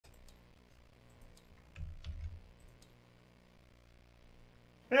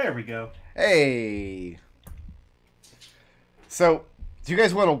There we go. Hey. So, do you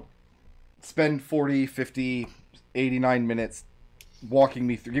guys want to spend 40, 50, 89 minutes walking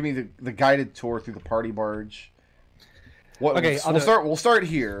me through, give me the guided tour through the Party Barge? What, Okay, we'll start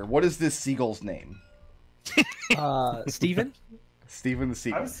here. What is this seagull's name? Steven? Steven the I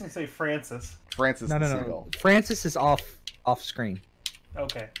Seagull. was going to say Francis. Francis No, the no, Seagull. no. Francis is off screen.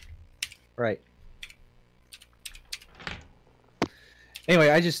 Okay. Right.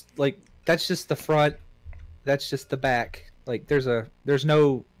 Anyway, I just that's just the front. That's just the back. Like there's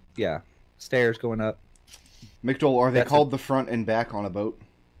no stairs going up. McDohl, are they called the front and back on a boat?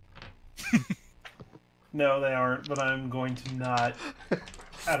 No, they aren't, but I'm going to not,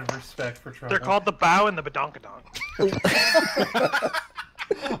 out of respect for Treble. They're called the bow and the badonkadonk.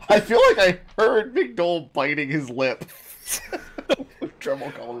 I feel like I heard McDohl biting his lip.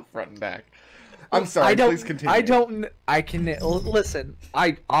 Treble called it front and back. I'm sorry, please continue. I can listen.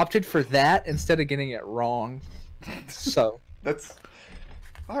 I opted for that instead of getting it wrong. So That's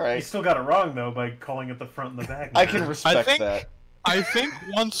all You right. still got it wrong, though, by calling it the front and the back. I can respect that. I think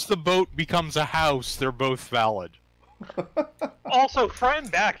once the boat becomes a house, they're both valid. Also, front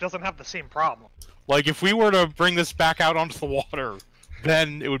and back doesn't have the same problem. Like, if we were to bring this back out onto the water,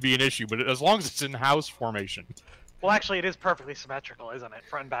 then it would be an issue. But as long as it's in house formation. Well, actually, it is perfectly symmetrical, isn't it?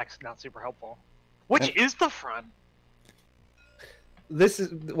 Front and back's not super helpful. Which is the front? this is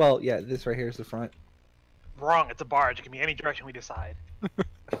this right here is the front. Wrong, it's a barge. It can be any direction we decide.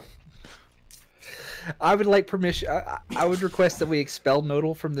 I would like permission. I would request that we expel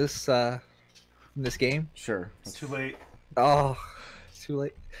Nodal from this game. Sure. It's too late. Oh, it's too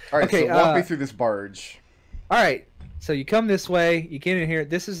late. All right, Okay, so walk me through this barge. All right, so you come this way. You get in here.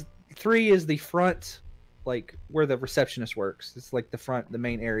 This is 3 is the front, like where the receptionist works. It's like the front, the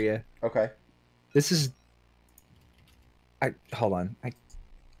main area. Okay. This is. Hold on.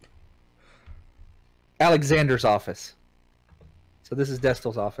 Alexander's office. So this is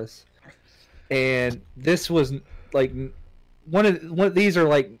Destil's office, and this was like one of these are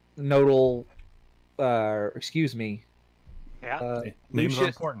like Nodal. Excuse me. Yeah. Names are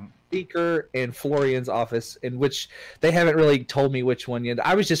Lucius, important. Speaker, and Florian's office, in which they haven't really told me which one yet.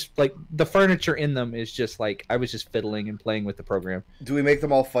 I was just like the furniture in them is just like I was just fiddling and playing with the program. Do we make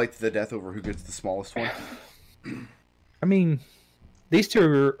them all fight to the death over who gets the smallest one? I mean, these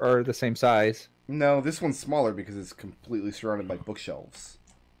two are the same size. No, this one's smaller because it's completely surrounded by bookshelves.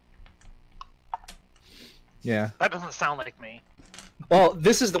 Yeah. That doesn't sound like me. Well,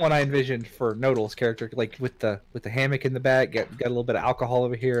 this is the one I envisioned for Nodal's character, like with the hammock in the back. Got a little bit of alcohol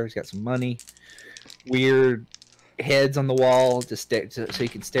over here. He's got some money. Weird heads on the wall, so you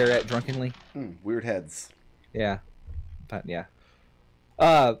can stare at drunkenly. Weird heads. Yeah, but yeah.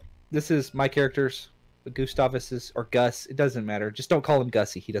 This is my character's. Gustavus's or Gus. It doesn't matter. Just don't call him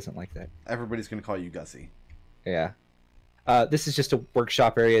Gussie. He doesn't like that. Everybody's gonna call you Gussie. Yeah. This is just a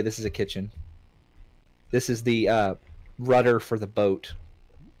workshop area. This is a kitchen. This is the rudder for the boat,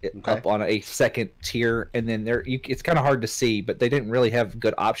 up on a second tier, and then it's kind of hard to see, but they didn't really have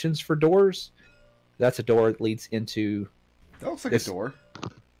good options for doors. That's a door that leads into. That looks like a door.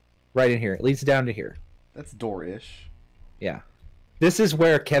 Right in here. It leads down to here. That's door-ish. Yeah. This is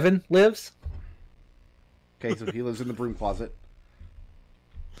where Kevin lives. Okay, so he lives in the broom closet.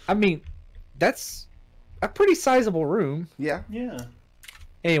 I mean, that's a pretty sizable room. Yeah. Yeah.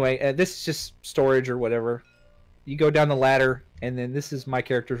 Anyway, this is just storage or whatever. You go down the ladder, and then this is my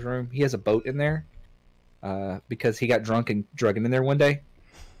character's room. He has a boat in there because he got drunk and drugged in there one day.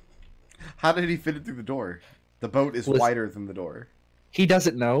 How did he fit it through the door? The boat is wider than the door. He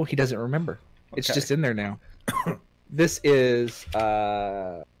doesn't know. He doesn't remember. Okay. It's just in there now. This is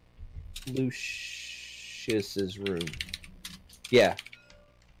Lucius's room. Yeah.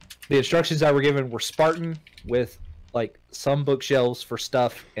 The instructions I were given were Spartan with like some bookshelves for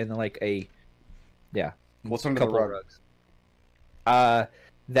stuff and like What's under the rug? Rugs.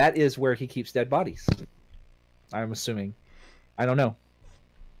 That is where he keeps dead bodies. I'm assuming. I don't know.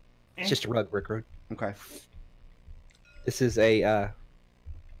 It's just a rug, Rickroad. Okay. This is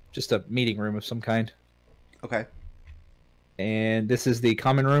just a meeting room of some kind. Okay. And this is the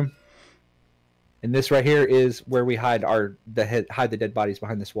common room. And this right here is where we hide hide the dead bodies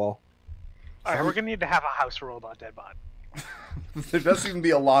behind this wall. All right, we're gonna need to have a house rule about dead body. There does seem to be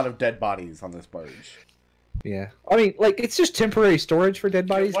a lot of dead bodies on this barge. Yeah, I mean, like it's just temporary storage for dead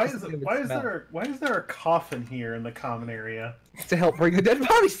bodies. Why is there a coffin here in the common area? To help bring the dead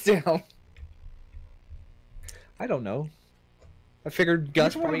bodies down. I don't know. I figured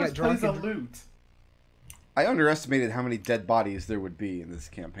Gus probably got drunk. Plays a loot. I underestimated how many dead bodies there would be in this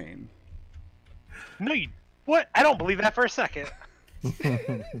campaign. No, what? I don't believe that for a second.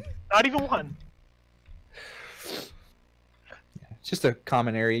 Not even one. It's just a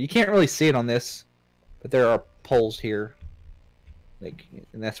common area. You can't really see it on this, but there are poles here. Like,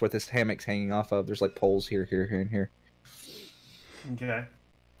 and that's what this hammock's hanging off of. There's like poles here, here, here, and here. Okay.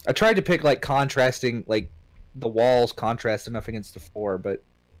 I tried to pick like contrasting, like the walls contrast enough against the floor, but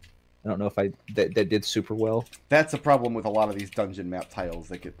I don't know if that did super well. That's a problem with a lot of these dungeon map tiles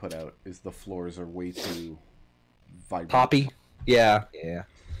that get put out, is the floors are way too vibrant. Poppy? Yeah, yeah.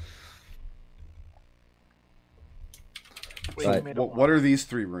 Wait, What are these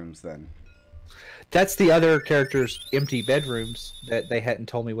 3 rooms then? That's the other character's empty bedrooms that they hadn't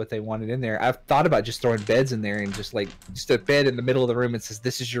told me what they wanted in there. I've thought about just throwing beds in there and just a bed in the middle of the room and says,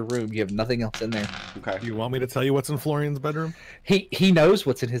 "This is your room. You have nothing else in there." Okay. Do you want me to tell you what's in Florian's bedroom? He knows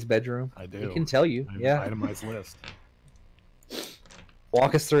what's in his bedroom. I do. He can tell you. I have Yeah. an itemized list.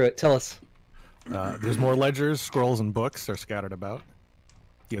 Walk us through it. Tell us. There's more ledgers, scrolls, and books are scattered about.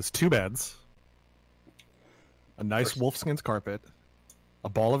 He has 2 beds, a nice wolfskin's carpet, a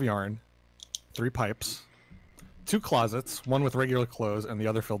ball of yarn, 3 pipes, 2 closets, one with regular clothes and the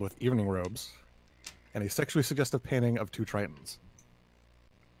other filled with evening robes, and a sexually suggestive painting of 2 tritons.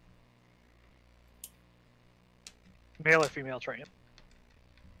 Male or female Triton?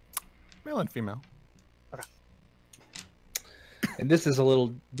 Male and female. And this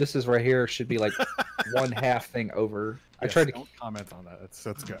is right here should be like one half thing over. I Yes, tried to. don't comment on that.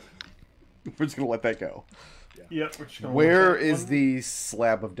 That's good. We're just gonna let that go. Yep. We're just gonna Where let that is one- the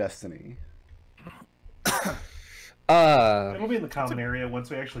slab of destiny? It'll be in the common area once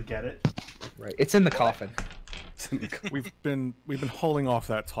we actually get it. Right. It's in the coffin. We've been holding off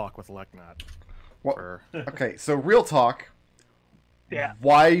that talk with Leknat. Well, For... okay, so real talk. Yeah.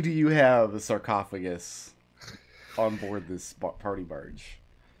 Why do you have a sarcophagus on board this party barge?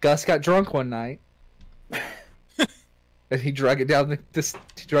 Gus got drunk one night, and he drug it down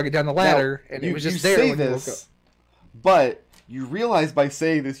the ladder, and it was just there say when he woke up. this, but you realize by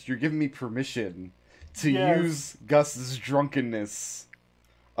saying this, you're giving me permission to Yes. use Gus's drunkenness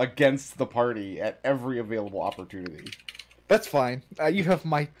against the party at every available opportunity. That's fine. You have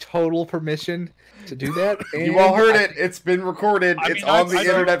my total permission to do that. You all heard it. It's been recorded. I It's mean, on the I-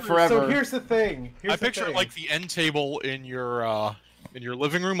 internet forever. So here's the thing. I picture it like the end table in your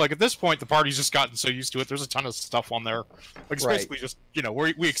living room. Like at this point, the party's just gotten so used to it. There's a ton of stuff on there. Like it's Right. basically just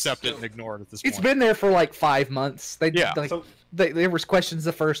we accept it and ignore it at this It's point. been there for like 5 months. Yeah. So- There was questions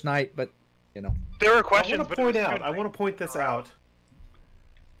the first night, but There were I questions, want but to it point was out. good. I want to point this out.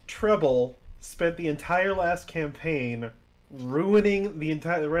 Treble spent the entire last campaign ruining the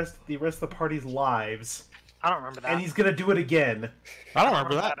rest of the party's lives, I don't remember that. and he's gonna do it again. I don't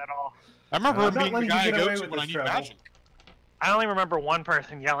remember that. at all. I remember I'm him not being the letting you guy I get go away to with when I this, need Treble. magic. I only remember one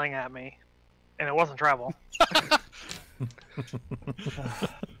person yelling at me, and it wasn't Treble.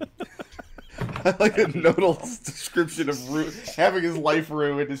 I like that Nodal's description of having his life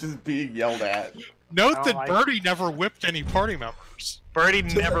ruined is just being yelled at. Note Oh, that Birdie never whipped any party members. Birdie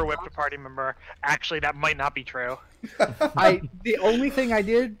never whipped a party member. Actually, that might not be true. the only thing I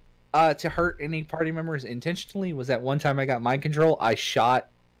did to hurt any party members intentionally was that one time I got mind control. I shot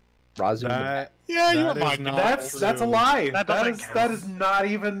Razu. Yeah, you That were is mine. not That's a lie. That doesn't count. that is not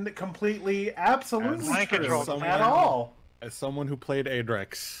even completely absolutely Mind true control someone- at all. As someone who played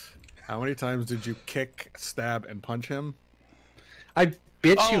Adrex, how many times did you kick, stab, and punch him? I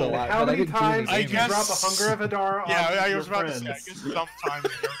bit you a Oh, lot. How but I many didn't do times I did you anything. drop a guess- Hunger of Adar on Yeah, I your was about to friends? say. I guess sometimes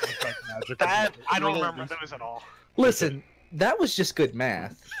you don't affect magic. That I don't You're remember those at all. Listen, that was just good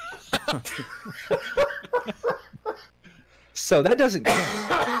math. So that doesn't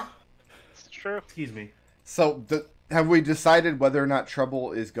count. It's true. Excuse me. So, have we decided whether or not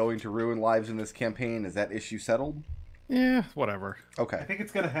Treble is going to ruin lives in this campaign? Is that issue settled? Yeah, whatever. I Okay. think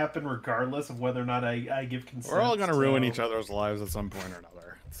it's going to happen regardless of whether or not I give consent. We're all gonna ruin so- each other's lives at some point or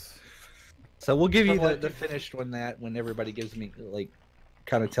another. So we'll give you But the finished one when everybody gives me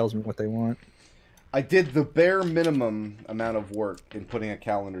kind of tells me what they want. I did the bare minimum amount of work in putting a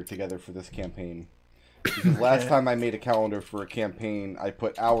calendar together for this campaign. Because last time I made a calendar for a campaign, I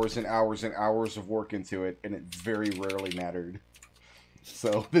put hours and hours and hours of work into it, and it very rarely mattered.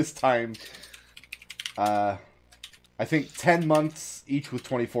 So this time, I think 10 months, each with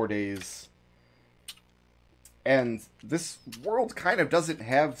 24 days. And this world kind of doesn't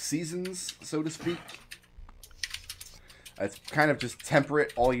have seasons, so to speak. It's kind of just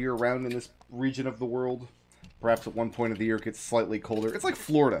temperate all year round in this region of the world. Perhaps at one point of the year it gets slightly colder. It's like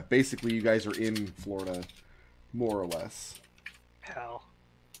Florida. Basically, you guys are in Florida, more or less. Hell.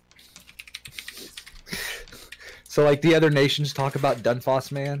 So like the other nations talk about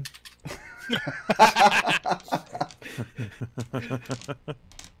Dunfoss Man.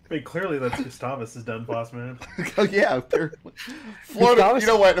 I mean, clearly that's Gustavus is done, boss man. Oh yeah, Florida. Gustavus- You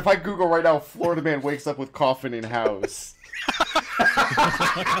know what? If I Google right now, Florida man wakes up with coffin in house.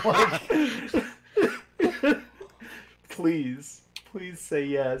 Please say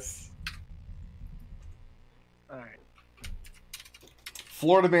yes. All right.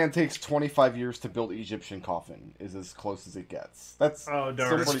 Florida man takes 25 years to build Egyptian coffin. Is as close as it gets. That's Oh, darn.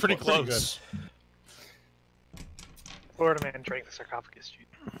 still That's pretty close. Florida man drank the sarcophagus juice.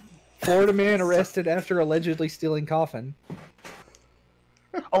 Florida man arrested after allegedly stealing coffin.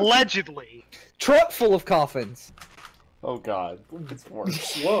 Allegedly. Truck full of coffins. Oh god, it's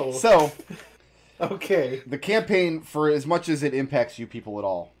worse. Whoa. So, Okay. the campaign, for as much as it impacts you people at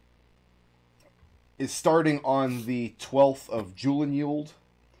all, is starting on the 12th of Julian,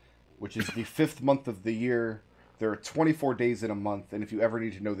 which is the 5th month of the year. There are 24 days in a month, and if you ever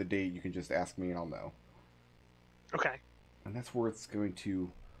need to know the date, you can just ask me and I'll know. Okay. And that's where it's going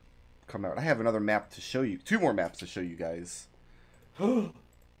to come out. I have another map to show you. 2 more maps to show you guys.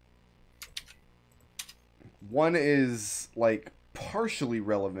 One is, like, partially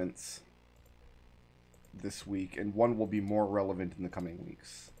relevant this week, and one will be more relevant in the coming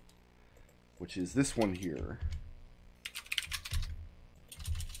weeks. Which is this one here.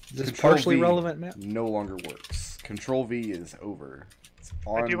 This Control partially V relevant map. no longer works. Control V is over. It's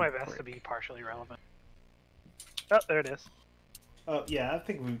on I do my best break. to be partially relevant. Oh, there it is. Yeah, I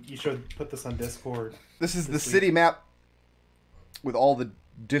think you should put this on Discord. This is the this city map with all the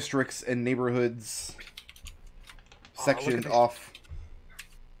districts and neighborhoods sectioned this. off.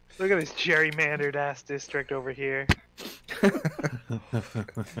 Look at this gerrymandered ass district over here.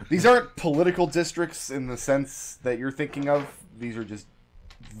 These aren't political districts in the sense that you're thinking of. These are just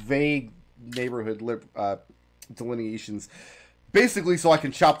vague neighborhood delineations. Basically, so I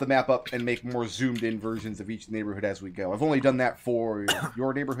can chop the map up and make more zoomed-in versions of each neighborhood as we go. I've only done that for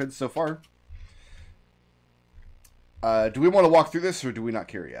your neighborhood so far. Do we want to walk through this, or do we not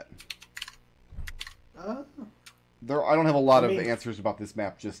care yet? I don't have a lot of answers about this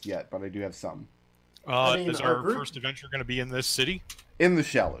map just yet, but I do have some. Is our group... first adventure going to be in this city? In the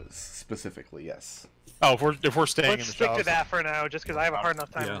shallows, specifically, yes. Oh, if we're staying Let's in the stick to shallows. that for now, just because I have a hard enough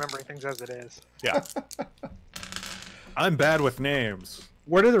time Yeah. remembering things as it is. Yeah. I'm bad with names.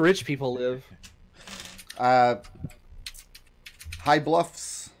 Where do the rich people live? High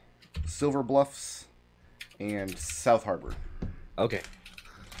Bluffs, Silver Bluffs, and South Harbor. Okay.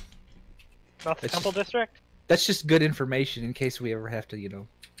 Not the It's Temple District? That's just good information in case we ever have to, you know.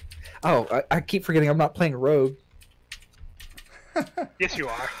 Oh, I keep forgetting I'm not playing rogue. Yes, you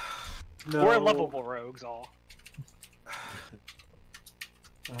are. No. We're lovable rogues, all.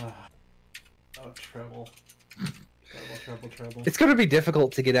 Treble. Treble. It's going to be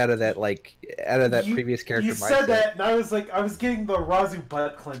difficult to get out of that, previous character You mindset. said that, and I was getting the Razu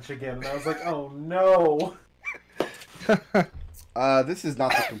butt clench again, and I was like, oh no. This is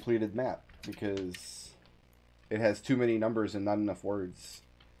not the completed map, because it has too many numbers and not enough words.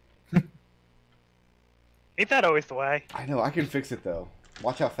 Ain't that always the way? I know, I can fix it, though.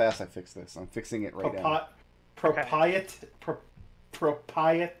 Watch how fast I fix this. I'm fixing it right now.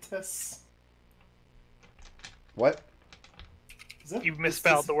 Proprietus? What? You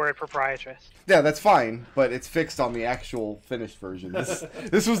misspelled the word proprietress. Yeah, that's fine, but it's fixed on the actual finished version.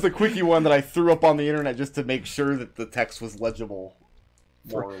 This was the quickie one that I threw up on the internet just to make sure that the text was legible,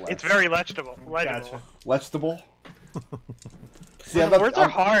 more or less. It's very legible. Gotcha. Legible? See, Words are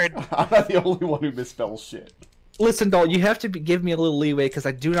hard. I'm not the only one who misspells shit. Listen, Doll, you have to give me a little leeway because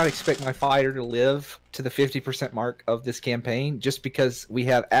I do not expect my fighter to live to the 50% mark of this campaign just because we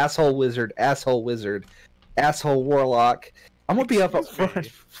have asshole wizard, asshole warlock. I'm going to be up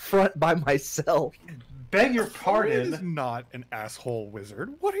front by myself. Beg your Florian is pardon. not an asshole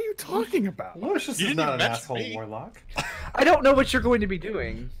wizard. What are you talking about? Lucius You is didn't not an mention asshole me. warlock. I don't know what you're going to be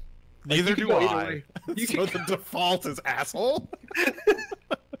doing. Neither you can do go either I. way. So the default is asshole?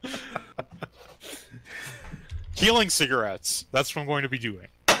 Healing cigarettes. That's what I'm going to be doing.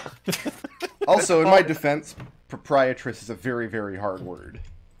 Also, in my defense, proprietress is a very, very hard word.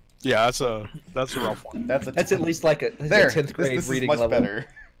 Yeah, that's a rough one. That's That's at least like a there. 10th grade this reading is much level. better.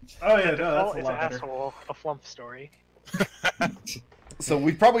 Oh yeah, no, Oh, that's a it's lot better. asshole. A Flumph story. So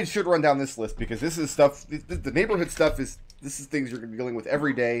we probably should run down this list because this is stuff. The neighborhood stuff is things you're going to be dealing with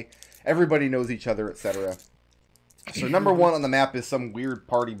every day. Everybody knows each other, etc. So number one on the map is some weird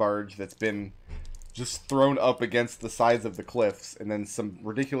party barge that's been just thrown up against the sides of the cliffs, and then some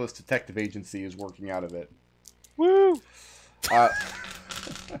ridiculous detective agency is working out of it. Woo!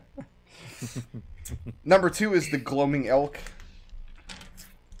 Number two is the gloaming elk,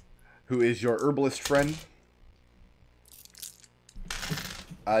 who is your herbalist friend.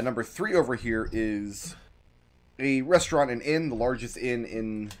 Number 3 over here is a restaurant and inn, the largest inn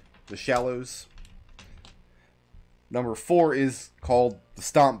in the Shallows. Number 4 is called the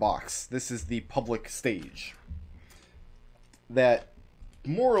Stomp Box. This is the public stage that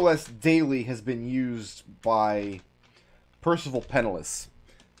more or less daily has been used by Percival Penniless,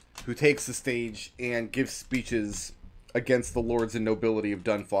 who takes the stage and gives speeches against the lords and nobility of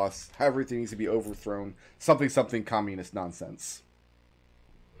Dunfoss, how everything needs to be overthrown, something communist nonsense.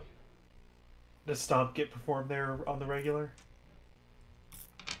 Does Stomp get performed there on the regular?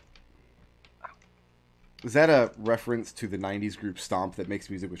 Is that a reference to the 90s group Stomp that makes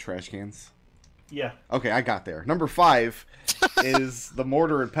music with trash cans? Yeah. Okay, I got there. Number 5 is the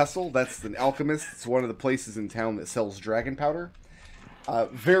Mortar and Pestle. That's an alchemist. It's one of the places in town that sells dragon powder.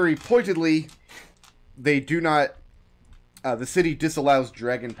 Very pointedly, they do not... the city disallows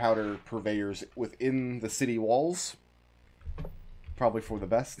dragon powder purveyors within the city walls. Probably for the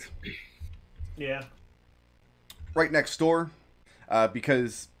best. Yeah. Right next door,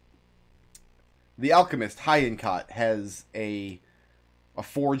 because the alchemist, Hyencott, has a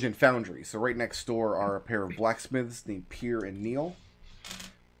forge and foundry. So right next door are a pair of blacksmiths named Pier and Neil.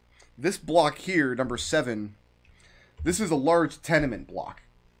 This block here, number 7, this is a large tenement block.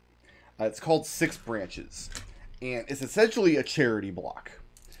 It's called 6 Branches. And it's essentially a charity block.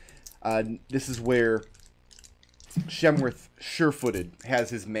 This is where Shemworth Surefooted has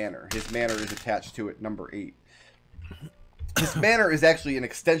his manor. His manor is attached to it, number 8. His manor is actually an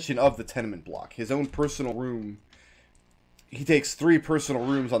extension of the tenement block. His own personal room. He takes 3 personal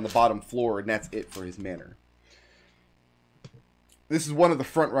rooms on the bottom floor, and that's it for his manor. This is one of the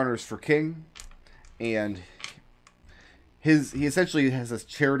front runners for King, and he essentially has a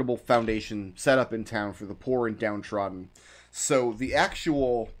charitable foundation set up in town for the poor and downtrodden. So the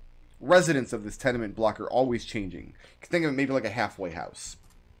actual residents of this tenement block are always changing. You can think of it maybe like a halfway house.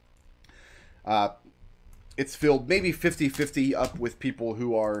 It's filled maybe 50-50 up with people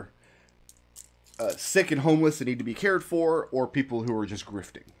who are sick and homeless and need to be cared for, or people who are just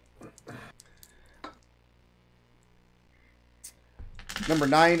grifting. Number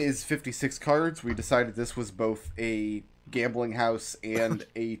 9 is 56 Cards. We decided this was both a gambling house and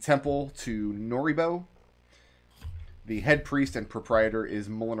a temple to Noribo. The head priest and proprietor is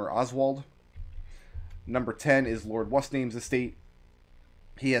Mulliner Oswald. Number 10 is Lord Wustname's estate.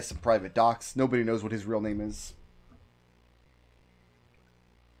 He has some private docks. Nobody knows what his real name is.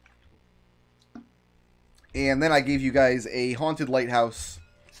 And then I gave you guys a haunted lighthouse,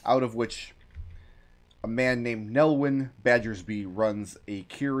 out of which a man named Nelwyn Badgersby runs a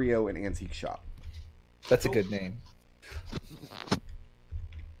curio and antique shop. That's a good name.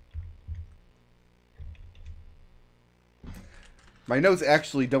 My notes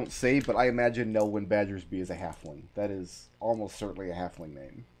actually don't say, but I imagine Nelwyn Badgersby is a halfling. That is almost certainly a halfling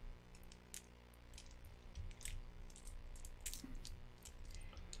name.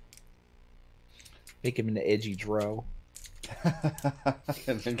 Make him an edgy drow.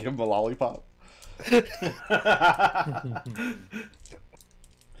 And then give him a lollipop. That's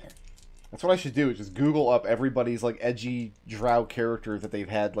what I should do, is just Google up everybody's like edgy drow character that they've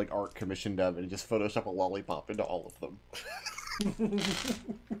had like art commissioned of and just Photoshop a lollipop into all of them.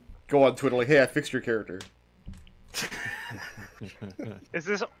 Go on Twitter like, hey, I fixed your character. Is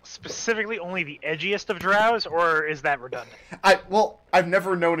this specifically only the edgiest of drows, or is that redundant? I've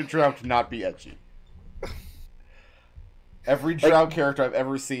never known a drow to not be edgy. Every drow character I've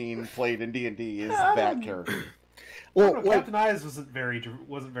ever seen played in D&D is that character. Well, Captain Eyes wasn't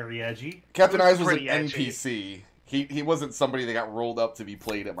very edgy. Captain Eyes was an Pretty edgy. NPC. He wasn't somebody that got rolled up to be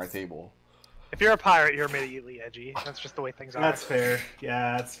played at my table. If you're a pirate, you're immediately edgy. That's just the way things are. That's fair.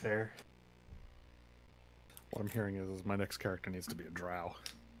 Yeah, that's fair. What I'm hearing is my next character needs to be a drow.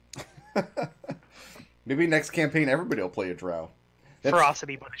 Maybe next campaign everybody will play a drow.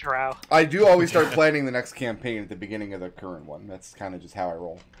 Ferocity but a drow. I do always start planning the next campaign at the beginning of the current one. That's kind of just how I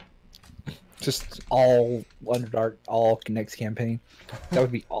roll. Just all Underdark, all next campaign. That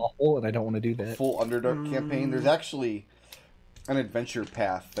would be awful, and I don't want to do that. Full Underdark campaign. There's actually an adventure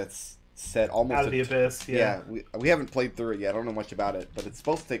path that's set almost Out of the Abyss, yeah. we haven't played through it yet. I don't know much about it, but it's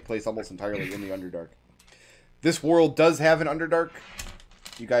supposed to take place almost entirely in the Underdark. This world does have an Underdark.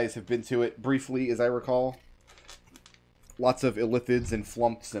 You guys have been to it briefly, as I recall. Lots of illithids and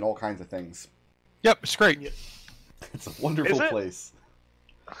flumps and all kinds of things. Yep, it's great. It's a wonderful Is it? place.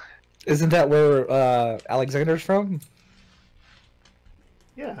 Isn't that where Alexander's from?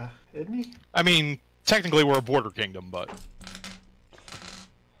 Yeah, isn't he? I mean, technically we're a border kingdom, but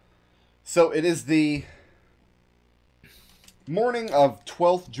So it is the morning of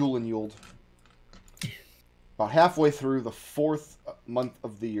 12th Julen Yule. about halfway through the 4th month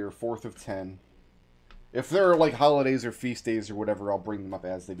of the year, 4th of 10. If there are like holidays or feast days or whatever, I'll bring them up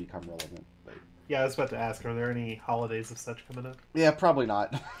as they become relevant. But... Yeah, I was about to ask, are there any holidays of such coming up? Yeah, probably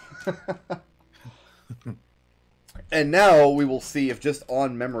not. And now we will see if just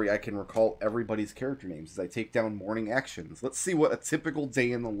on memory I can recall everybody's character names as I take down morning actions. Let's see what a typical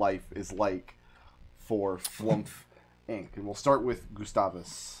day in the life is like for Flumph Inc. And we'll start with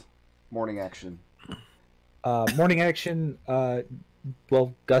Gustavus. Morning action. Morning action,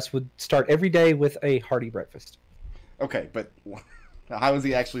 well, Gus would start every day with a hearty breakfast. Okay, but how is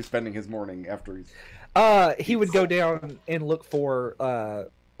he actually spending his morning after he's... He would go down and look for,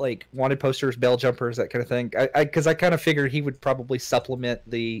 like, wanted posters, bell jumpers, that kind of thing. Because I kind of figured he would probably supplement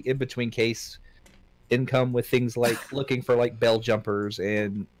the in-between case income with things like looking for, like, bell jumpers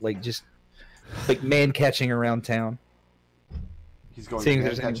and, like, just, like, man-catching around town. He's going Seeing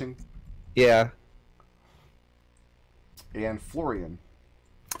man-catching? Yeah. And Florian.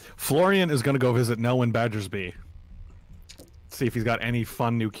 Florian is going to go visit Nelwyn Badgersby. See if he's got any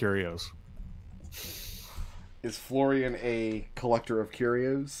fun new curios. Is Florian a collector of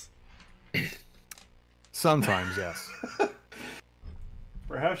curios? Sometimes, yes.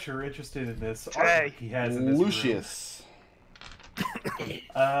 Perhaps you're interested in this Hey. art he has in this Lucius.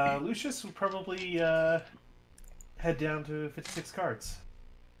 room. Lucius would probably head down to 56 cards.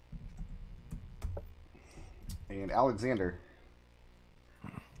 And Alexander.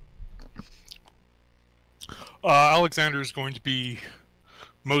 Alexander's going to be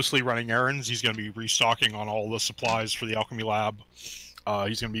mostly running errands. He's going to be restocking on all the supplies for the alchemy lab.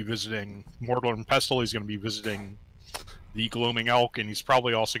 He's going to be visiting Mortal and Pestle. He's going to be visiting the Gloaming Elk, and he's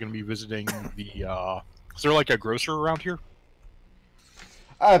probably also going to be visiting the... is there like a grocer around here?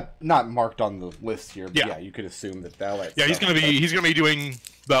 Not marked on the list here, but Yeah. yeah, you could assume that that. Yeah, he's going to be doing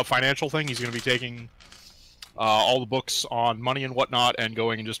the financial thing. He's going to be taking all the books on money and whatnot, and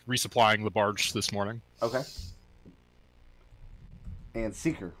going and just resupplying the barge this morning. Okay. And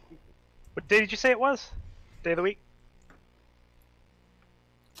Seeker. What day did you say it was? Day of the week?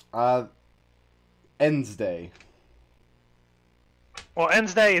 Ends Day. Well,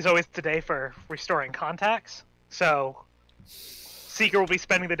 Ends Day is always the day for restoring contacts. So, Seeker will be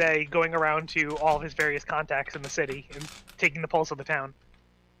spending the day going around to all of his various contacts in the city and taking the pulse of the town.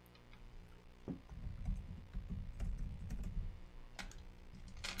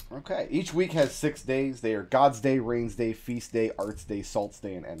 Okay. Each week has 6 days. They are God's Day, Rain's Day, Feast Day, Arts Day, Salt's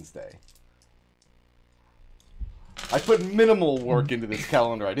Day, and Ends Day. I put minimal work into this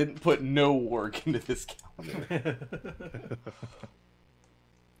calendar. I didn't put no work into this calendar.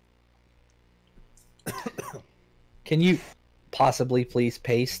 Can you possibly please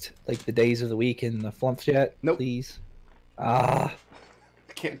paste, like, the days of the week in the Flumph chat? Nope. Please? I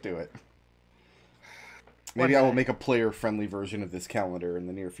can't do it. Maybe I will make a player-friendly version of this calendar in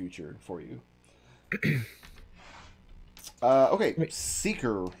the near future for you. Okay,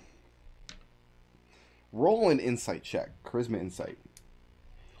 Seeker. Roll an insight check. Charisma insight.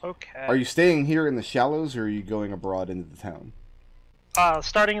 Okay. Are you staying here in the shallows, or are you going abroad into the town?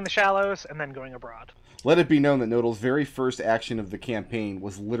 Starting in the shallows and then going abroad. Let it be known that Nodal's very first action of the campaign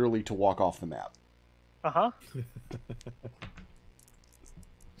was literally to walk off the map. Uh-huh.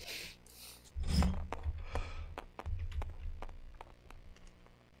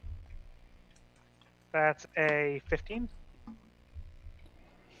 That's a 15.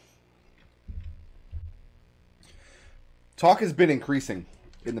 Talk has been increasing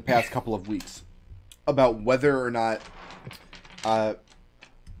in the past couple of weeks about whether or not the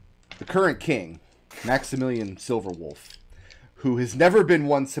current king, Maximilian Silverwolf, who has never been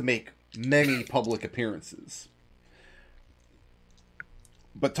one to make many public appearances,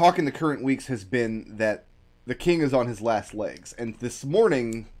 but talk in the current weeks has been that the king is on his last legs. And this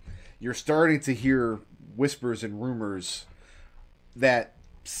morning, you're starting to hear whispers and rumors that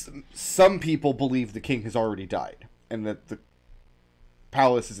some people believe the king has already died, and that the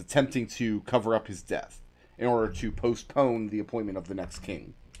palace is attempting to cover up his death in order to postpone the appointment of the next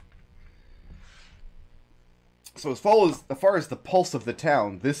king. So as far as the pulse of the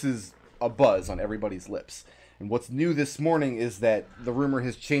town, this is a buzz on everybody's lips. And what's new this morning is that the rumor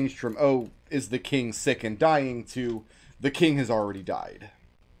has changed from, oh, is the king sick and dying, to the king has already died.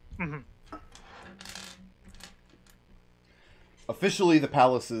 Mm-hmm. Officially, the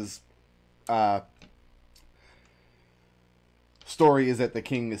palace's story is that the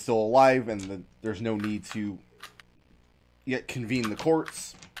king is still alive and that there's no need to yet convene the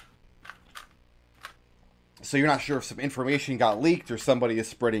courts. So you're not sure if some information got leaked or somebody is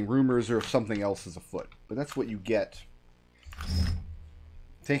spreading rumors or if something else is afoot. But that's what you get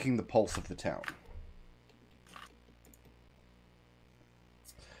taking the pulse of the town.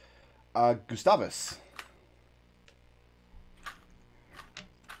 Gustavus.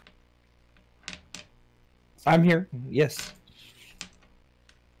 I'm here. Yes.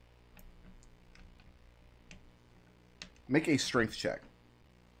 Make a strength check.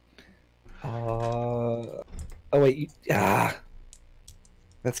 Oh wait.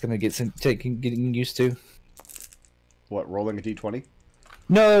 That's gonna get getting used to. What? Rolling a d20?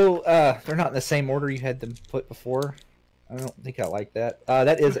 No, they're not in the same order you had them put before. I don't think I like that.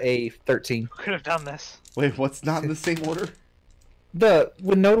 That is a 13. Could have done this. Wait, what's not in the same order?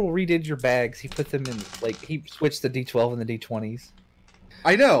 When Nodal redid your bags, he put them in he switched the D12 and the D20s.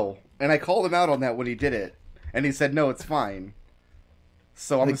 I know, and I called him out on that when he did it, and he said no, it's fine.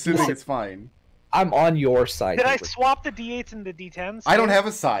 So I'm assuming it's fine. I'm on your side. Did I swap the D8s and the D10s? I don't have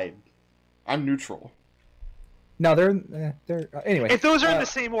a side. I'm neutral. No, they're anyway. If those are in the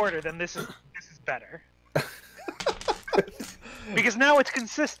same order, then this is better. Because now it's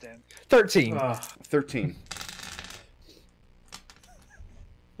consistent. 13. 13.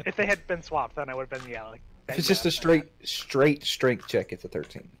 If they had been swapped, then I would have been If it's just a straight strength check, it's a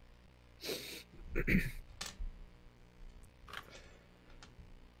 13.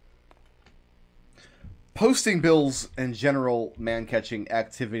 Posting bills and general man-catching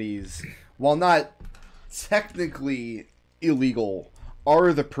activities, while not technically illegal,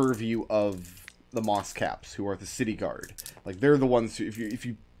 are the purview of the Moss Caps, who are the city guard. Like, they're the ones who, if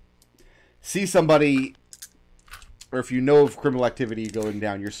you see somebody, or if you know of criminal activity going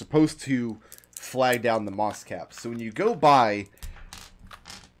down, you're supposed to flag down the Moss Caps. So when you go by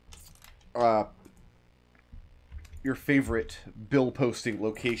your favorite bill posting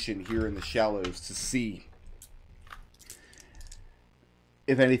location here in the Shallows to see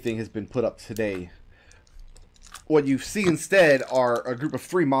if anything has been put up today, what you see instead are a group of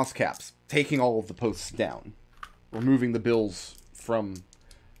 3 Moss Caps taking all of the posts down, removing the bills from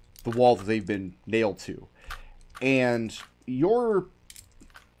the wall that they've been nailed to. And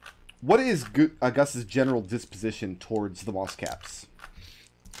what is Gus's general disposition towards the Moss Caps?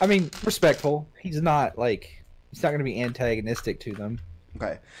 I mean, respectful. He's not going to be antagonistic to them.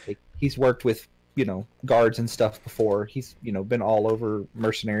 Okay. He's worked with, guards and stuff before. He's, been all over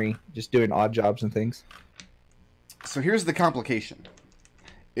mercenary, just doing odd jobs and things. So here's the complication.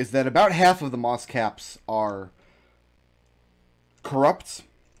 Is that about half of the Moss Caps are corrupt,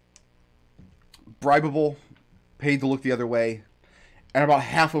 bribable, paid to look the other way, and about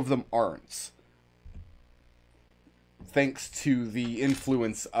half of them aren't. Thanks to the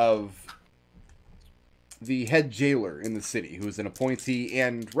influence of the head jailer in the city, who is an appointee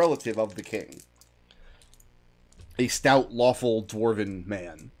and relative of the king. A stout, lawful, dwarven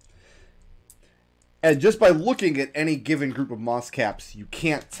man. And just by looking at any given group of Moss Caps, you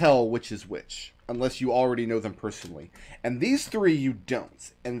can't tell which is which, unless you already know them personally. And these 3 you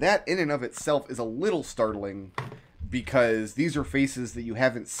don't. And that in and of itself is a little startling, because these are faces that you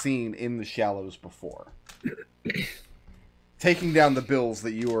haven't seen in the Shallows before. Taking down the bills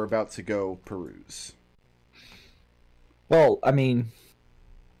that you are about to go peruse. Well, I mean,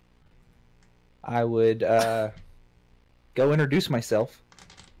 I would go introduce myself.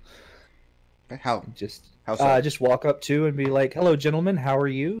 How? How so? Just walk up to and be like, "Hello, gentlemen. How are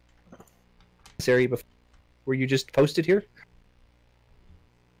you? This area before, were you just posted here?"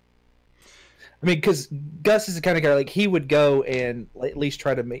 I mean, because Gus is the kind of guy, he would go and at least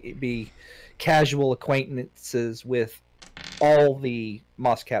try to be casual acquaintances with all the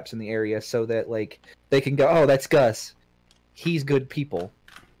Moss Caps in the area, so that they can go, "Oh, that's Gus. He's good people."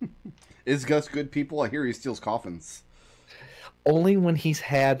 Is Gus good people? I hear he steals coffins. Only when he's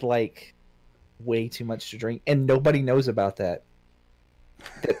had way too much to drink, and nobody knows about that.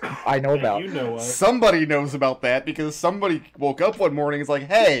 That I know about. You know what? Somebody knows about that because somebody woke up one morning and is like,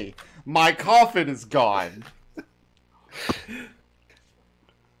 "Hey, my coffin is gone."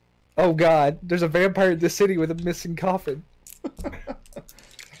 Oh God, there's a vampire in this city with a missing coffin.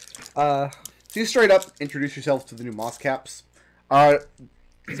 So you straight up introduce yourself to the new Moss Caps.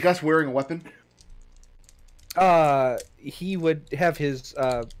 Is Gus wearing a weapon? He would have his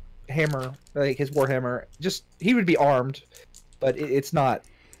hammer, his warhammer. He would be armed, but it's not.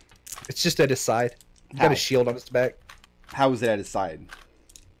 It's just at his side. He's got a shield on his back. How is it at his side?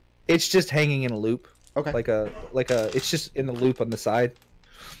 It's just hanging in a loop. Okay. It's just in the loop on the side.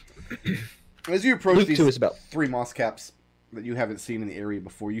 As you approach Loop these 2 is about 3 Moss Caps that you haven't seen in the area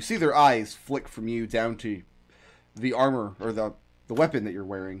before, you see their eyes flick from you down to the armor, or the weapon that you're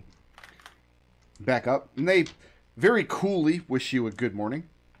wearing. Back up. And they very coolly wish you a good morning.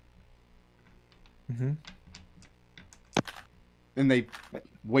 Mm-hmm. And they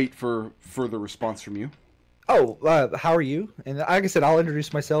wait for further response from you. Oh, how are you? And like I said, I'll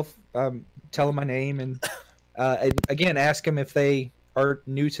introduce myself, tell them my name, and again, ask them if they are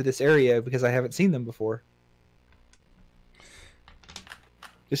new to this area because I haven't seen them before.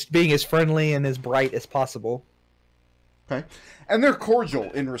 Just being as friendly and as bright as possible. Okay. And they're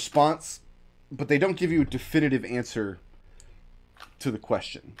cordial in response, but they don't give you a definitive answer to the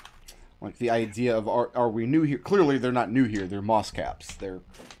question. Like the idea of, are we new here? Clearly, they're not new here. They're moss caps. They're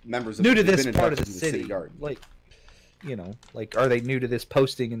members of New to they've this been part of the inducted into city. guard. Like, you know, like, are they new to this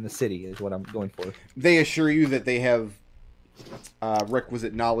posting in the city is what I'm going for. They assure you that they have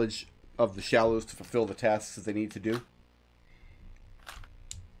requisite knowledge of the Shallows to fulfill the tasks that they need to do.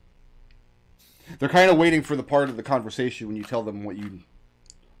 They're kind of waiting for the part of the conversation when you tell them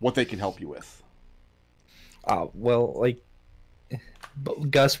what they can help you with. Well, like,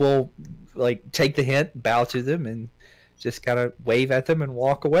 Gus will, like, take the hint, bow to them, and just kind of wave at them and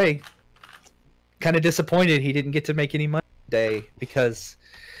walk away. Kind of disappointed he didn't get to make any money today because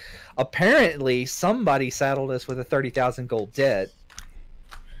apparently somebody saddled us with a 30,000 gold debt.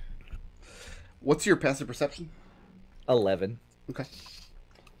 What's your passive perception? 11. Okay.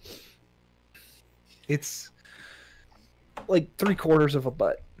 It's like 3/4 of a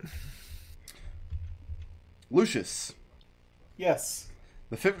butt. Lucius. Yes.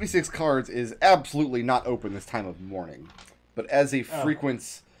 The 56 cards is absolutely not open this time of morning, but as a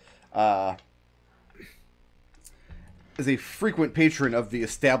frequent patron of the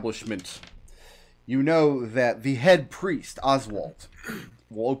establishment, you know that the head priest, Oswald,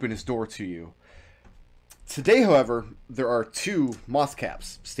 will open his door to you. Today, however, there are 2 moss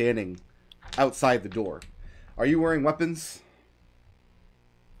caps standing outside the door. Are you wearing weapons?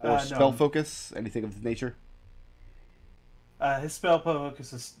 Or spell focus? Anything of the nature? His spell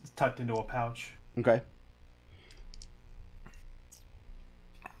focus is tucked into a pouch. Okay.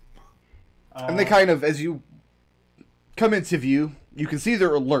 And they kind of, as you come into view, you can see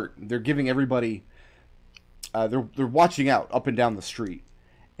they're alert. They're giving everybody, they're watching out up and down the street.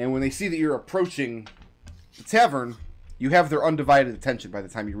 And when they see that you're approaching the tavern, you have their undivided attention by the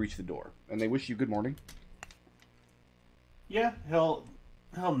time you reach the door. And they wish you good morning. Yeah, he'll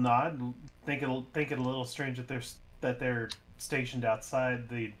nod. Think it a little strange that they're stationed outside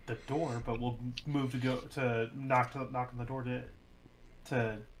the door, but we'll move to knock on the door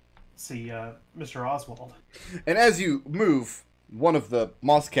to see Mr. Oswald. And as you move, one of the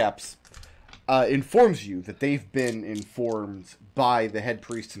moss caps informs you that they've been informed by the head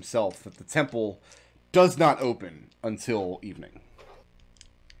priest himself that the temple does not open until evening.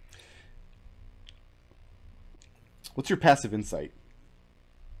 What's your passive insight?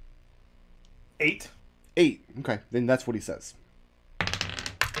 8. 8. Okay, then that's what he says.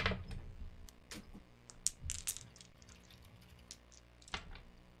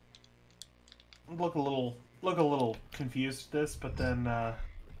 Look a little confused at this, but then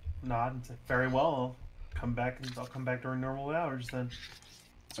nod and say, "Very well. I'll come back during normal hours." Then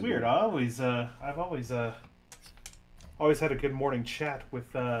it's weird. I've always had a good morning chat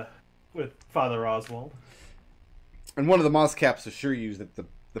with Father Oswald. And one of the moss caps assure you that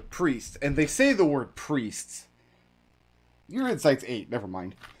the priest, and they say the word priest. Your insight's 8. Never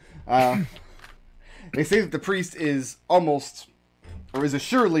mind. They say that the priest is almost, or is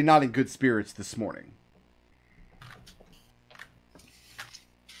assuredly not in good spirits this morning.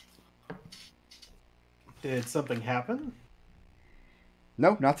 Did something happen?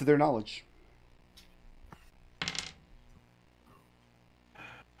 No, not to their knowledge.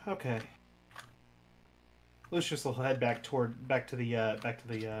 Okay. Lucius will head back to Flumph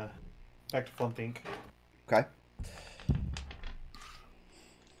Inc. Okay.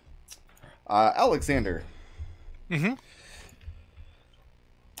 Alexander. Mm-hmm.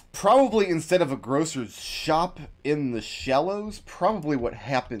 Probably instead of a grocer's shop in the Shallows, probably what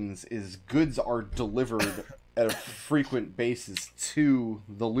happens is goods are delivered at a frequent basis to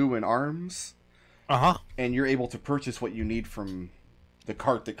the Lewin Arms. Uh-huh. And you're able to purchase what you need from the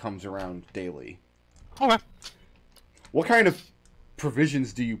cart that comes around daily. Okay. What kind of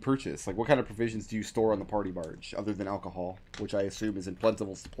provisions do you purchase? Like, what kind of provisions do you store on the Party Barge, other than alcohol, which I assume is in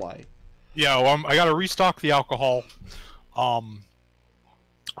plentiful supply? Yeah, well, I gotta restock the alcohol.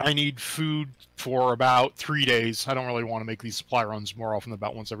 I need food for about 3 days. I don't really want to make these supply runs more often than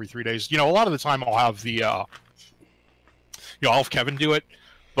about once every 3 days. You know, a lot of the time I'll have the, I'll have Kevin do it,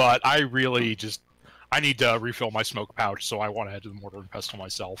 but I really I need to refill my smoke pouch, so I want to head to the Mortar and Pestle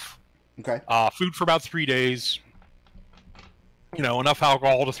myself. Okay. Food for about 3 days. You know, enough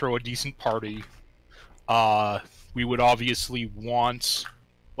alcohol to throw a decent party. We would obviously want,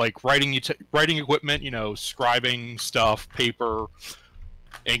 like, writing equipment, you know, scribing stuff, paper,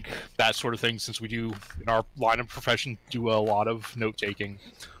 ink, that sort of thing, since we do, in our line of profession, do a lot of note-taking.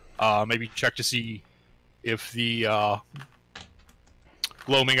 Maybe check to see if the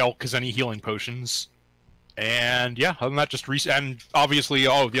gloaming elk has any healing potions. And yeah, other than that, just and obviously,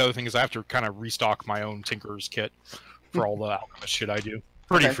 the other thing is I have to kind of restock my own Tinker's kit for all the alchemist shit I do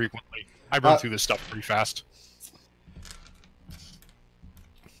pretty frequently. I run through this stuff pretty fast.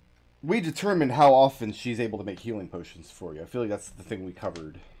 We determined how often she's able to make healing potions for you. I feel like that's the thing we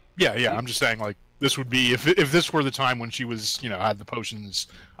covered. Yeah, I'm just saying, like, this would be, if this were the time when she was, had the potions,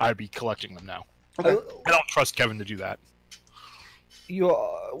 I'd be collecting them now. Okay. I don't trust Kevin to do that.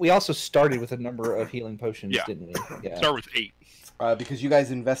 We also started with a number of healing potions, didn't we? Yeah. Start with 8. Because you guys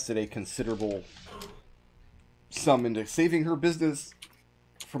invested a considerable sum into saving her business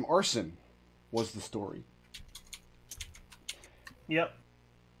from arson, was the story. Yep.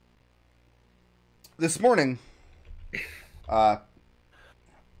 This morning,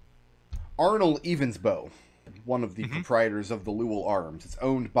 Arnold Evensbow, one of the proprietors of the Lewell Arms, it's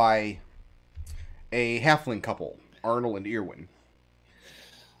owned by a halfling couple, Arnold and Irwin.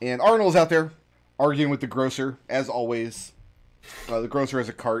 And Arnold's out there arguing with the grocer, as always. The grocer has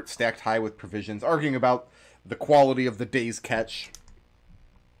a cart stacked high with provisions, arguing about the quality of the day's catch.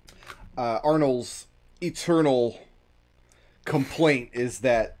 Arnold's eternal complaint is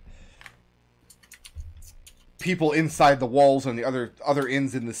that people inside the walls and the other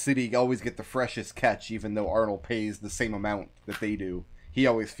inns in the city always get the freshest catch, even though Arnold pays the same amount that they do. He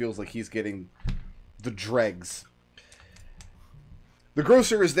always feels like he's getting the dregs. The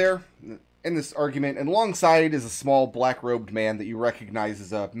grocer is there in this argument, and alongside is a small black-robed man that you recognize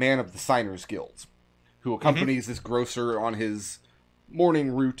as a man of the Signers Guild, who accompanies this grocer on his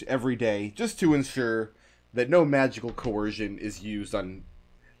morning route every day, just to ensure that no magical coercion is used on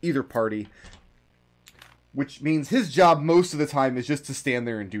either party. Which means his job most of the time is just to stand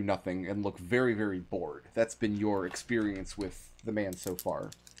there and do nothing and look very, very bored. That's been your experience with the man so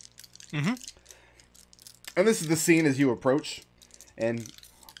far. And this is the scene as you approach. And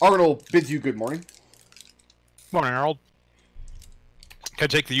Arnold bids you good morning. Morning, Arnold. Can I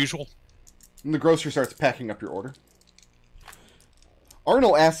take the usual? And the grocer starts packing up your order.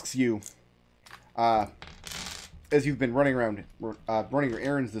 Arnold asks you, as you've been running around, running your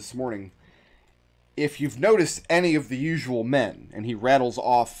errands this morning, if you've noticed any of the usual men, and he rattles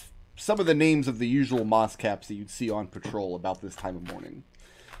off some of the names of the usual moss caps that you'd see on patrol about this time of morning.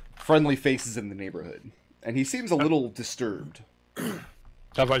 Friendly faces in the neighborhood. And he seems a little disturbed.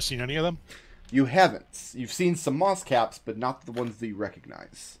 Have I seen any of them? You haven't. You've seen some moss caps, but not the ones that you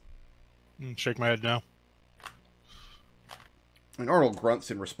recognize. Shake my head now. And Arnold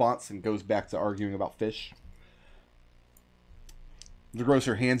grunts in response and goes back to arguing about fish. The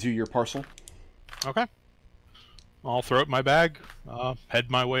grocer hands you your parcel. Okay. I'll throw it in my bag, head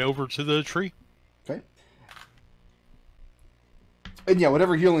my way over to the tree. Okay. And yeah,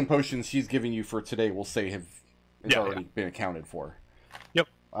 whatever healing potions she's giving you for today, we'll say has already been accounted for. Yep.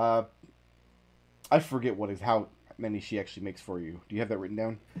 I forget how many she actually makes for you. Do you have that written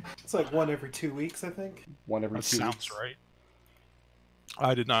down? It's like 1 every 2 weeks, I think. 1 every 2 weeks. Sounds right.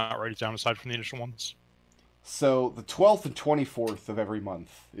 I did not write it down aside from the initial ones. So the 12th and 24th of every month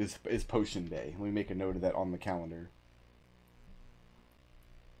is potion day. Let me make a note of that on the calendar.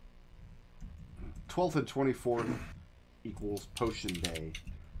 12th and 24th equals potion day.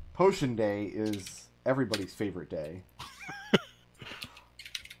 Potion day is everybody's favorite day.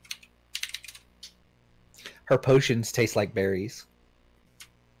 Her potions taste like berries.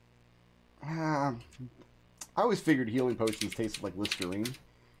 I always figured healing potions tasted like Listerine.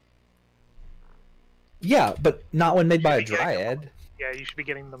 Yeah, but not when made by a dryad. Yeah, you should be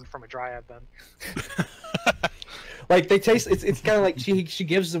getting them from a dryad then. Like they taste. It's kind of like she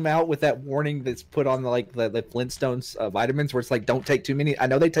gives them out with that warning that's put on the Flintstones vitamins, where it's like, don't take too many. I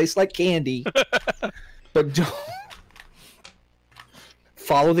know they taste like candy, but don't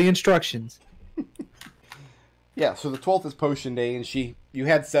follow the instructions. Yeah, so the 12th is potion day, and you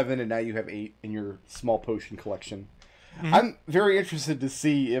had 7 and now you have 8 in your small potion collection. Mm-hmm. I'm very interested to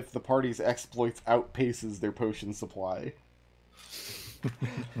see if the party's exploits outpaces their potion supply.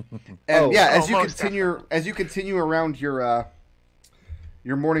 And as you continue around your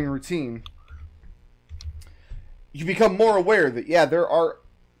morning routine, you become more aware that there are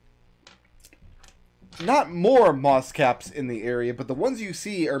not more moss caps in the area, but the ones you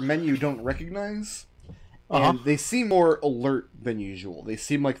see are men you don't recognize. And they seem more alert than usual. They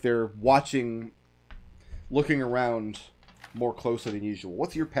seem like they're looking around more closely than usual.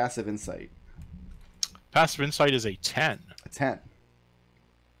 What's your passive insight? Passive insight is a 10. A 10.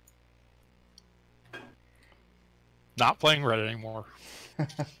 Not playing red anymore.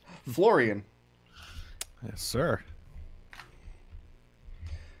 Florian. Yes, sir.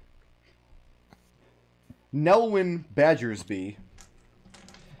 Nelwyn Badgersby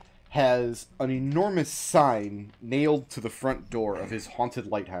has an enormous sign nailed to the front door of his haunted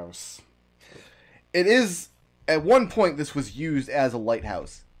lighthouse. It is, at one point, this was used as a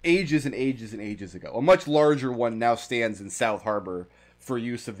lighthouse, ages and ages and ages ago. A much larger one now stands in South Harbor for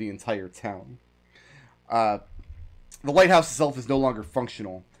use of the entire town. The lighthouse itself is no longer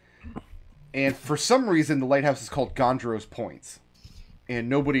functional, and for some reason the lighthouse is called Gondro's Point, and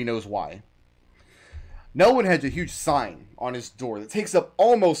nobody knows why. Nelwyn has a huge sign on his door that takes up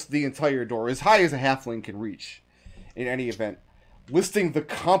almost the entire door, as high as a halfling can reach in any event, listing the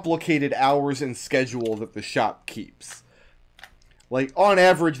complicated hours and schedule that the shop keeps. Like, on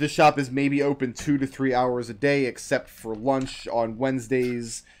average, the shop is maybe open 2 to 3 hours a day, except for lunch on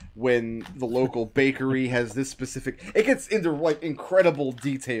Wednesdays, when the local bakery has this specific... It gets into, like, incredible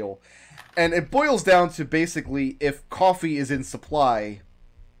detail. And it boils down to, basically, if coffee is in supply,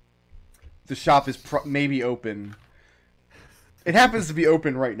 the shop is maybe open. It happens to be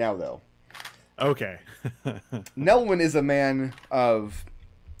open right now, though. Okay. Nelwyn is a man of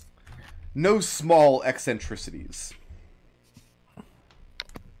no small eccentricities.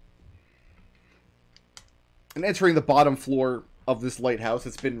 And entering the bottom floor of this lighthouse,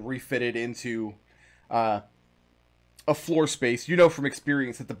 it's been refitted into a floor space. You know from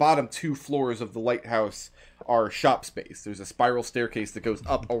experience that the bottom 2 floors of the lighthouse are shop space. There's a spiral staircase that goes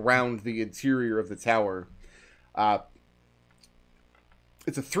up around the interior of the tower.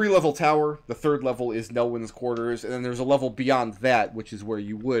 It's a 3-level tower. The 3rd level is Nelwyn's quarters, and then there's a level beyond that, which is where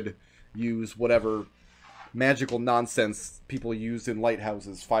you would use whatever magical nonsense people used in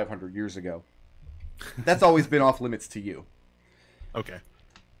lighthouses 500 years ago. That's always been off limits to you. Okay.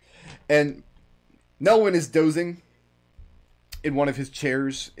 And Nelwyn is dozing in one of his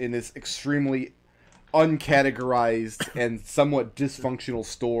chairs in this extremely uncategorized and somewhat dysfunctional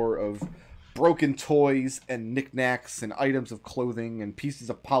store of broken toys and knickknacks and items of clothing and pieces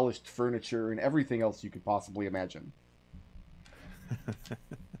of polished furniture and everything else you could possibly imagine.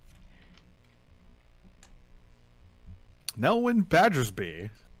 Nelwyn Badgersby.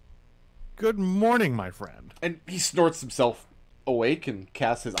 Good morning, my friend. And he snorts himself awake and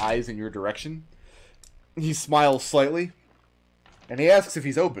casts his eyes in your direction. He smiles slightly, and he asks if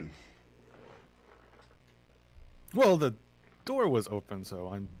he's open. Well, the door was open,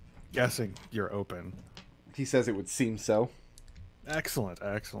 so I'm guessing you're open. He says it would seem so. Excellent,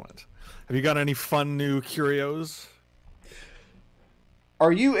 excellent. Have you got any fun new curios?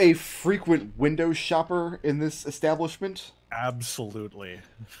 Are you a frequent window shopper in this establishment? Absolutely.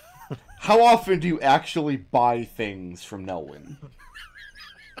 How often do you actually buy things from Nelwyn?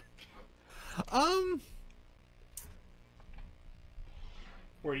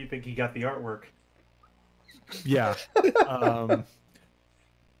 Where do you think he got the artwork? Yeah.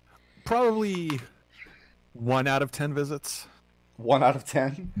 Probably 1 out of 10 visits. 1 out of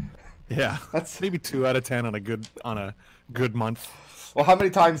 10? Yeah. That's maybe 2 out of 10 on a good month. Well, how many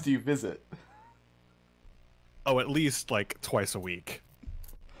times do you visit? Oh, at least like twice a week.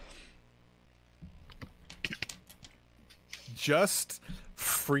 Just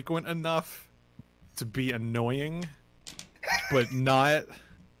frequent enough to be annoying, but not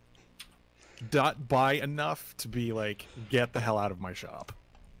buy enough to be like, get the hell out of my shop.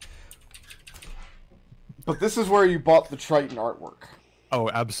 But this is where you bought the Triton artwork. Oh,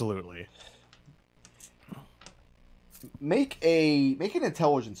 absolutely. Make an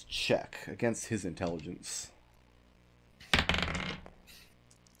intelligence check against his intelligence. It's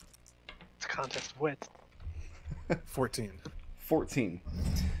a contest of wits. 14. 14.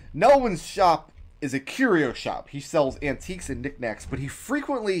 Nelwyn's shop is a curio shop. He sells antiques and knickknacks, but he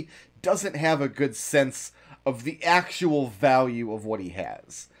frequently doesn't have a good sense of the actual value of what he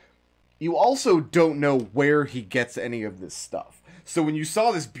has. You also don't know where he gets any of this stuff. So when you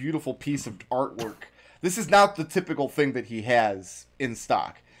saw this beautiful piece of artwork, this is not the typical thing that he has in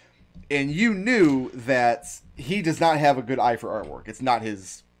stock. And you knew that he does not have a good eye for artwork. It's not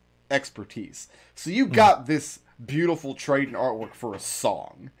his expertise. So you got this beautiful Triton artwork for a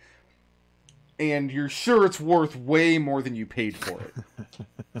song. And you're sure it's worth way more than you paid for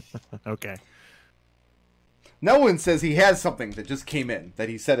it. Okay. No one says he has something that just came in that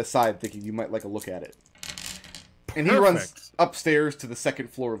he set aside thinking you might like a look at it. And he runs upstairs to the 2nd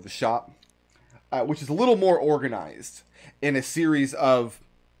floor of the shop, which is a little more organized in a series of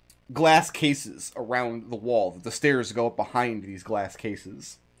glass cases around the wall. The stairs go up behind these glass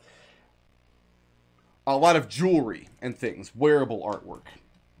cases. A lot of jewelry and things, wearable artwork.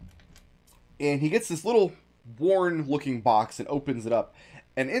 And he gets this little worn-looking box and opens it up.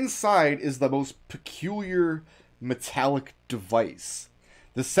 And inside is the most peculiar metallic device.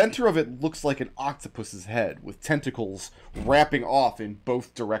 The center of it looks like an octopus's head, with tentacles wrapping off in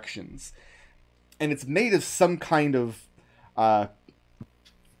both directions. And it's made of some kind of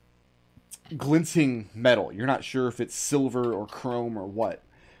glinting metal. You're not sure if it's silver or chrome or what.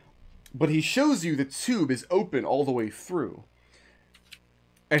 But he shows you the tube is open all the way through.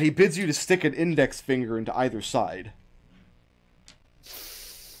 And he bids you to stick an index finger into either side.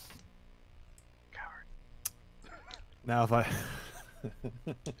 Now if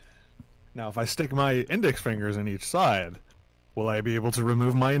I stick my index fingers in each side, will I be able to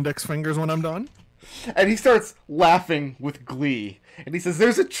remove my index fingers when I'm done? And he starts laughing with glee. And he says,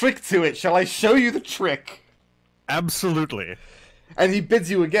 "There's a trick to it. Shall I show you the trick?" Absolutely. And he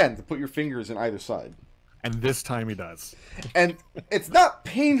bids you again to put your fingers in either side. And this time he does. And it's not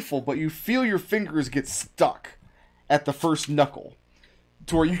painful, but you feel your fingers get stuck at the first knuckle.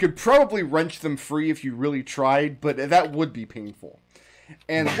 To where you could probably wrench them free if you really tried, but that would be painful.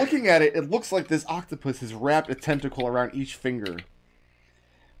 And looking at it, it looks like this octopus has wrapped a tentacle around each finger.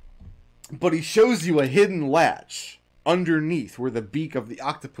 But he shows you a hidden latch underneath where the beak of the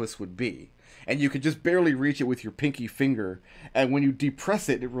octopus would be. And you can just barely reach it with your pinky finger. And when you depress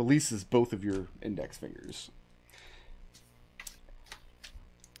it, it releases both of your index fingers.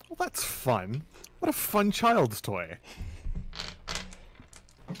 Well, that's fun. What a fun child's toy.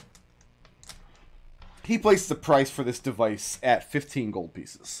 He placed the price for this device at 15 gold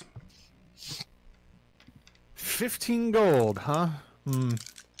pieces. 15 gold, huh?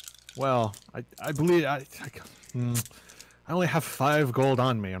 Well, I believe I only have 5 gold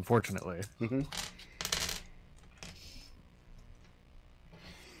on me, unfortunately.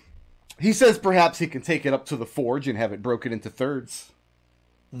 He says perhaps he can take it up to the forge and have it broken into thirds.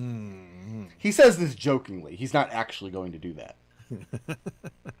 He says this jokingly. He's not actually going to do that.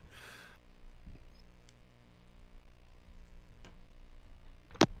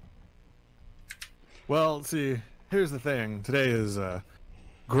 Well, see, here's the thing. Today is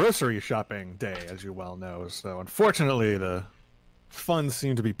grocery shopping day, as you well know. So unfortunately, the funds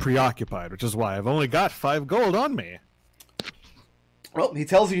seem to be preoccupied, which is why I've only got 5 gold on me. Well, he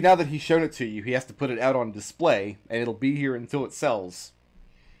tells you now that he's shown it to you, he has to put it out on display, and it'll be here until it sells.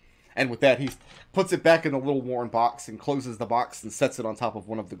 And with that, he puts it back in the little worn box and closes the box and sets it on top of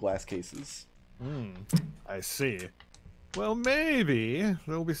one of the glass cases. I see. Well, maybe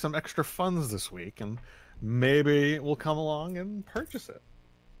there'll be some extra funds this week, and maybe we'll come along and purchase it.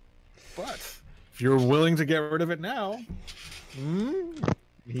 But if you're willing to get rid of it now,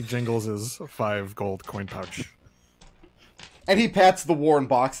 he jingles his 5 gold coin pouch. And he pats the worn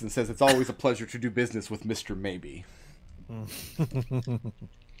box and says, "It's always a pleasure to do business with Mr. Maybe."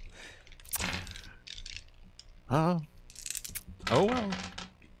 Oh well.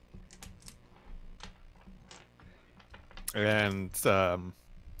 And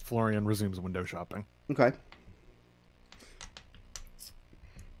Florian resumes window shopping. Okay.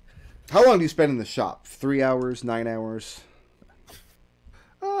 How long do you spend in the shop? 3 hours, 9 hours?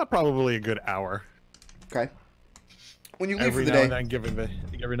 Probably a good hour. Okay. When you leave Every for the now day, and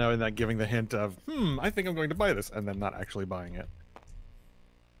then giving the hint of, I think I'm going to buy this, and then not actually buying it.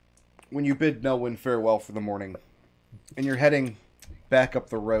 when you bid Melwyn farewell for the morning, and you're heading back up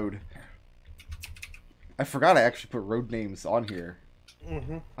the road. I forgot I actually put road names on here.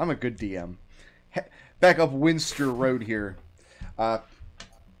 Mm-hmm. I'm a good DM. Back up Winster Road here.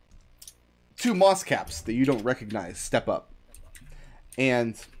 Two moss caps that you don't recognize step up.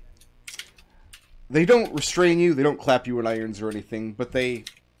 And they don't restrain you, they don't clap you in irons or anything, but they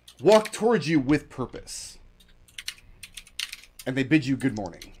walk towards you with purpose. And they bid you good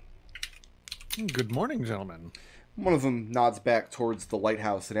morning. Good morning, gentlemen. One of them nods back towards the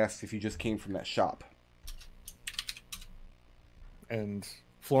lighthouse and asks if you just came from that shop. And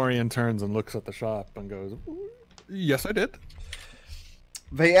Florian turns and looks at the shop and goes, yes, I did.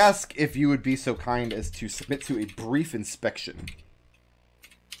 They ask if you would be so kind as to submit to a brief inspection.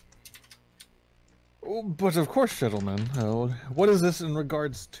 Oh, but of course, gentlemen. What is this in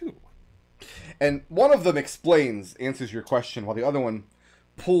regards to? And one of them explains, answers your question, while the other one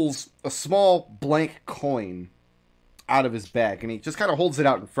pulls a small blank coin out of his bag. And he just kind of holds it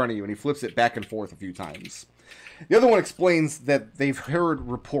out in front of you, and he flips it back and forth a few times. The other one explains that they've heard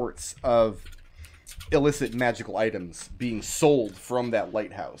reports of illicit magical items being sold from that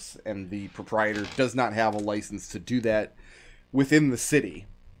lighthouse, and the proprietor does not have a license to do that within the city.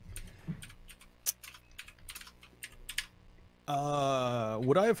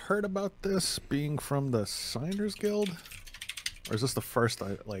 Would I have heard about this being from the Signers Guild? Or is this the first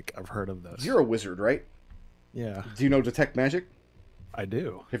I've heard of this? You're a wizard, right? Yeah, Do you know Detect Magic? I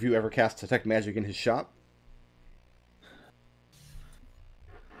do. Have you ever cast Detect Magic in his shop?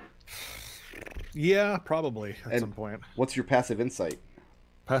 Yeah, probably at And some point. What's your passive insight?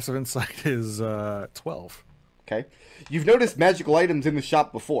 Passive insight is 12. Okay. You've noticed magical items in the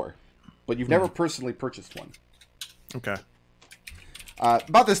shop before, but you've never personally purchased one. Okay.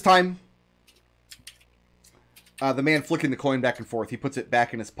 About this time, the man flicking the coin back and forth, he puts it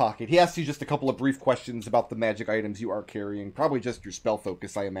back in his pocket. He asks you just a couple of brief questions about the magic items you are carrying. Probably just your spell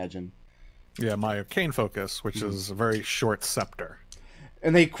focus, I imagine. Yeah, my arcane focus, which is a very short scepter.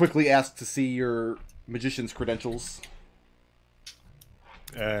 And they quickly ask to see your magician's credentials.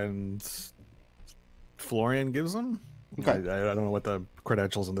 And Florian gives them? Okay. I don't know what the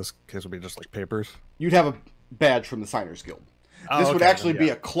credentials in this case would be, just like papers. You'd have a badge from the Signers Guild. This would actually be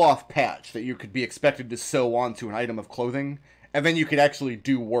a cloth patch that you could be expected to sew onto an item of clothing, and then you could actually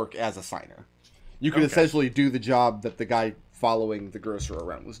do work as a signer. You could essentially do the job that the guy following the grocer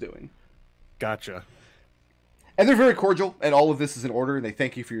around was doing. Gotcha. And they're very cordial, and all of this is in order, and they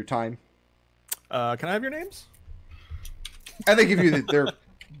thank you for your time. Can I have your names? And they give you their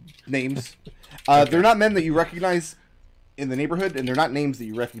names. They're not men that you recognize in the neighborhood, and they're not names that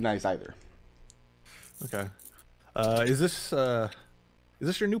you recognize either. Okay. Is this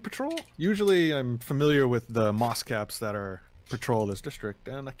your new patrol? Usually I'm familiar with the moss caps that are patrol this district,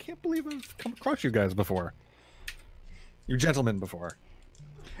 and I can't believe I've come across you guys before. You gentlemen before.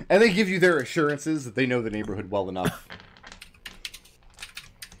 And they give you their assurances that they know the neighborhood well enough.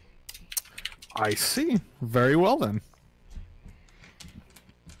 I see. Very well then.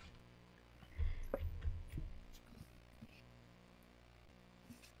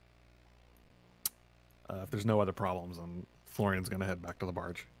 If there's no other problems, then Florian's gonna head back to the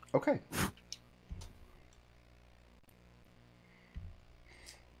barge. Okay.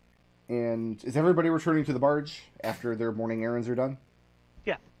 And is everybody returning to the barge after their morning errands are done?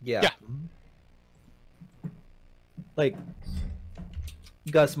 Yeah. Like,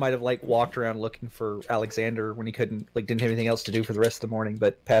 Gus might have like walked around looking for Alexander when he couldn't, like, didn't have anything else to do for the rest of the morning.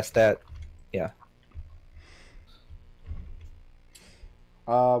 But past that, yeah.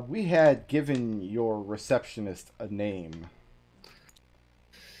 We had given your receptionist a name.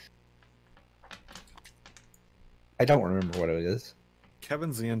 I don't remember what it is.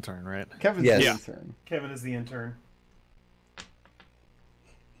 Kevin's the intern, right? Kevin's Yes. the Yeah. intern. Kevin is the intern.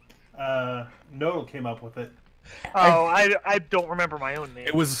 Nodal came up with it. Oh, I don't remember my own name.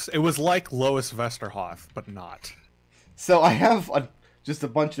 It was like Lois Vesterhoth, but not. So I have just a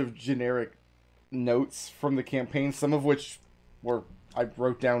bunch of generic notes from the campaign, some of which I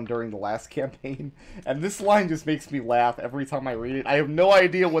wrote down during the last campaign, and this line just makes me laugh every time I read it. I have no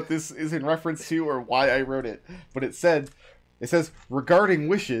idea what this is in reference to or why I wrote it, but it says, regarding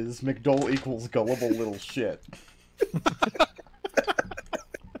wishes, McDohl equals gullible little shit.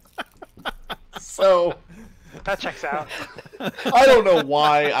 So, That checks out. I don't know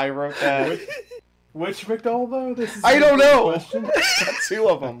why I wrote that. Which McDohl, though? This is I a don't good know. question. Two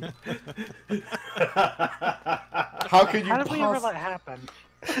of them. How could you How did we ever poss- let happen?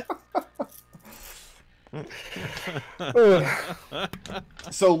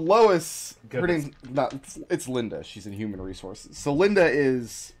 So Lois, her Goodness. name, not, it's Linda. She's in human resources. So Linda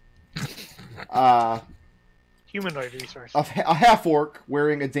is a Humanoid resource. half orc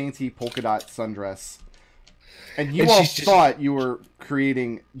wearing a dainty polka dot sundress. And you And all she's just- thought you were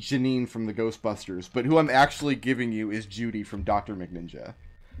creating Janine from the Ghostbusters, but who I'm actually giving you is Judy from Dr. McNinja.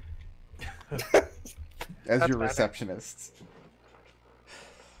 As That's your better. receptionist.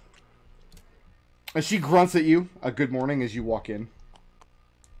 And she grunts at you a good morning as you walk in.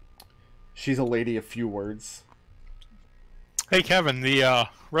 She's a lady of few words. Hey, Kevin, the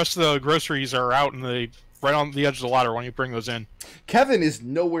rest of the groceries are out in the right on the edge of the ladder. Why don't you bring those in? Kevin is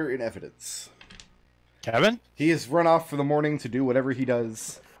nowhere in evidence. Kevin? He has run off for the morning to do whatever he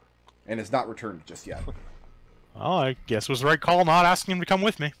does, and has not returned just yet. Well, I guess it was the right call not asking him to come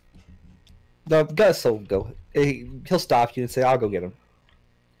with me. No, Gus will go. He'll stop you and say, "I'll go get him."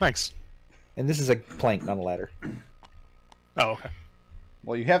 Thanks. And this is a plank, not a ladder. Oh, okay.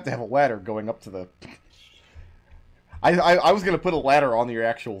 Well, you have to have a ladder going up to the... I was going to put a ladder on your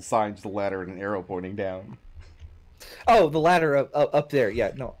actual sign, just a ladder and an arrow pointing down. Oh, the ladder up there.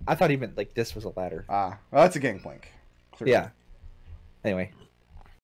 Yeah, no, I thought he meant like this was a ladder. Well, that's a gangplank. Clearly. Yeah. Anyway,